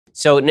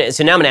So now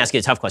I'm going to ask you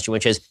a tough question,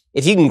 which is,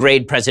 if you can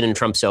grade President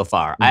Trump so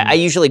far, I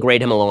usually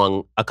grade him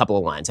along a couple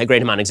of lines. I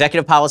grade him on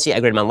executive policy, I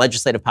grade him on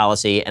legislative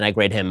policy, and I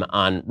grade him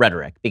on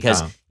rhetoric,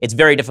 because it's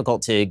very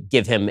difficult to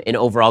give him an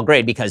overall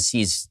grade because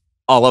he's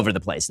all over the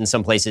place. In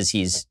some places,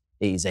 he's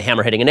a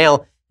hammer hitting a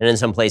nail, and in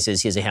some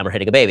places, he's a hammer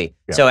hitting a baby.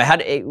 Yeah.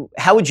 So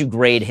how would you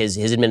grade his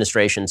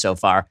administration so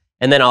far?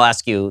 And then I'll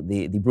ask you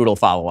the brutal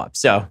follow-up.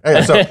 So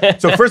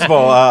first of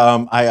all,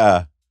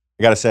 I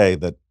got to say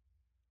that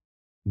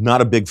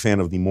not a big fan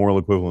of the moral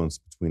equivalence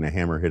between a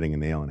hammer hitting a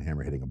nail and a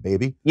hammer hitting a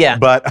baby. Yeah.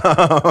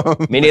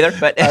 But me neither.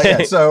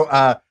 But so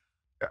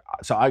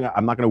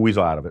I'm not going to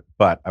weasel out of it.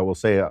 But I will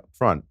say up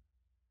front,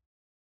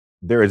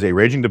 there is a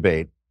raging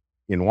debate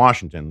in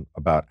Washington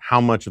about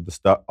how much of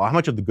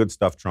the good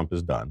stuff Trump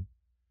has done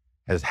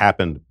has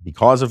happened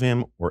because of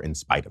him or in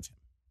spite of him.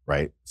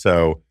 Right.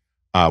 So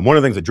one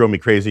of the things that drove me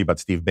crazy about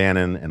Steve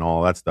Bannon and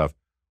all that stuff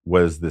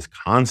was this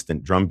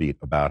constant drumbeat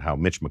about how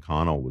Mitch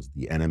McConnell was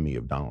the enemy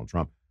of Donald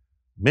Trump.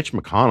 Mitch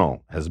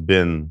McConnell has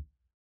been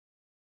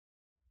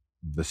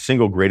the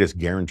single greatest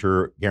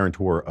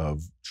guarantor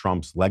of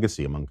Trump's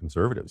legacy among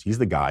conservatives. He's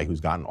the guy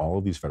who's gotten all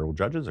of these federal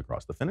judges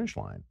across the finish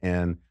line.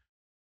 And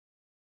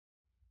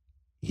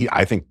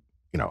I think,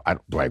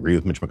 do I agree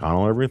with Mitch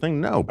McConnell on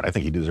everything? No, but I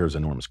think he deserves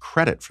enormous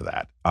credit for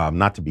that,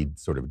 not to be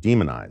sort of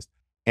demonized.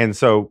 And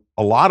so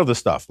a lot of the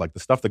stuff, like the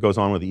stuff that goes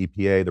on with the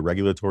EPA, the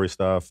regulatory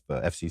stuff,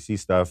 the FCC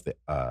stuff,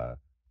 the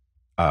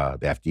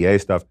FDA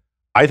stuff,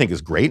 I think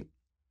is great.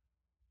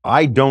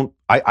 I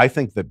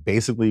think that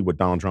basically what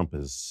Donald Trump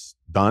has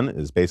done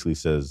is basically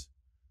says,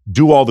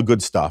 do all the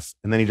good stuff,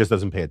 and then he just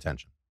doesn't pay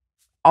attention.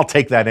 I'll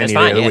take that any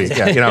day of the week.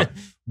 Yeah,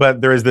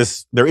 But there is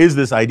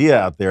this idea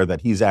out there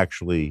that he's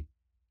actually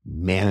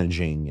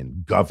managing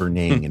and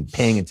governing and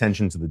paying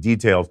attention to the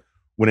details,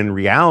 when in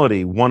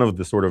reality, one of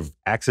the sort of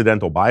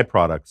accidental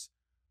byproducts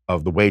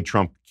of the way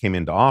Trump came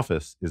into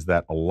office is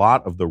that a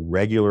lot of the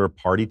regular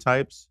party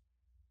types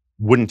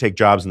wouldn't take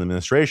jobs in the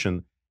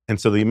administration. And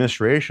so the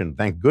administration,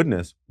 thank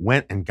goodness,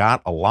 went and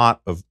got a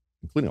lot of,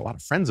 including a lot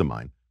of friends of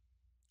mine,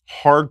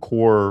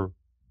 hardcore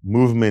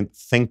movement,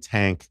 think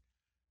tank,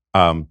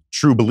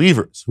 true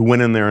believers who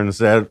went in there and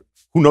said,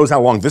 who knows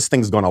how long this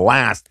thing's going to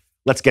last?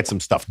 Let's get some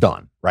stuff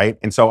done, right?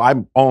 And so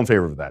I'm all in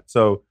favor of that.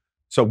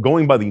 So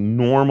going by the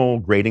normal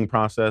grading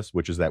process,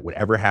 which is that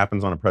whatever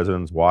happens on a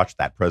president's watch,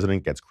 that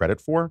president gets credit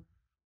for.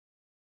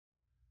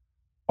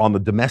 On the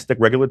domestic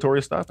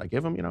regulatory stuff, I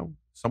give him,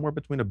 somewhere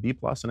between a B+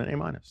 and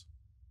an A-.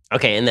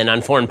 Okay, and then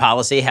on foreign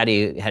policy, how do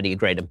you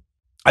grade him?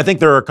 I think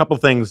there are a couple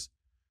of things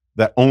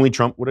that only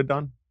Trump would have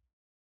done.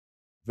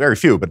 Very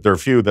few, but there are a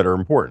few that are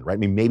important, right? I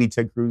mean, maybe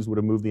Ted Cruz would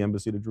have moved the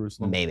embassy to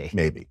Jerusalem.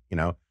 Maybe,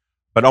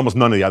 but almost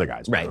none of the other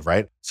guys would have,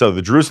 right? So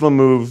the Jerusalem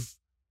move,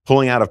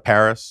 pulling out of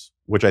Paris,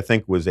 which I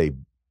think was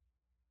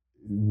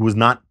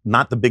not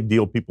the big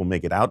deal people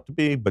make it out to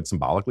be, but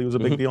symbolically was a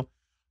big deal.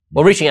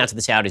 Well, reaching out to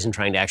the Saudis and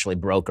trying to actually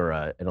broker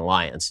an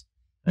alliance.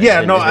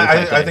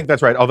 I think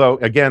that's right. Although,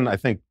 again, I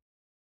think,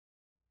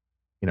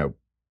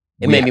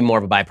 it may be more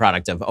of a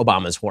byproduct of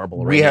Obama's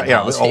horrible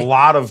policy. A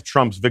lot of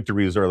Trump's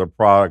victories are the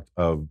product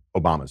of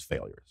Obama's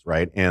failures,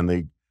 right?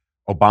 And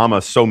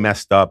Obama so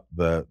messed up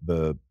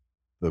the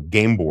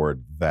game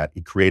board that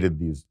he created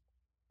these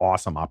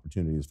awesome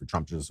opportunities for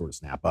Trump to just sort of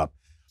snap up.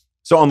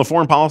 So on the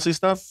foreign policy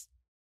stuff,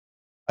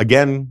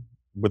 again,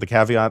 with the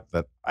caveat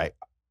that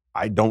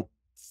I don't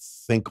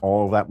think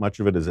all of that much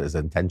of it is as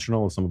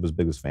intentional as some of his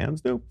biggest fans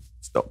do.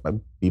 Still,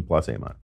 B+, A-.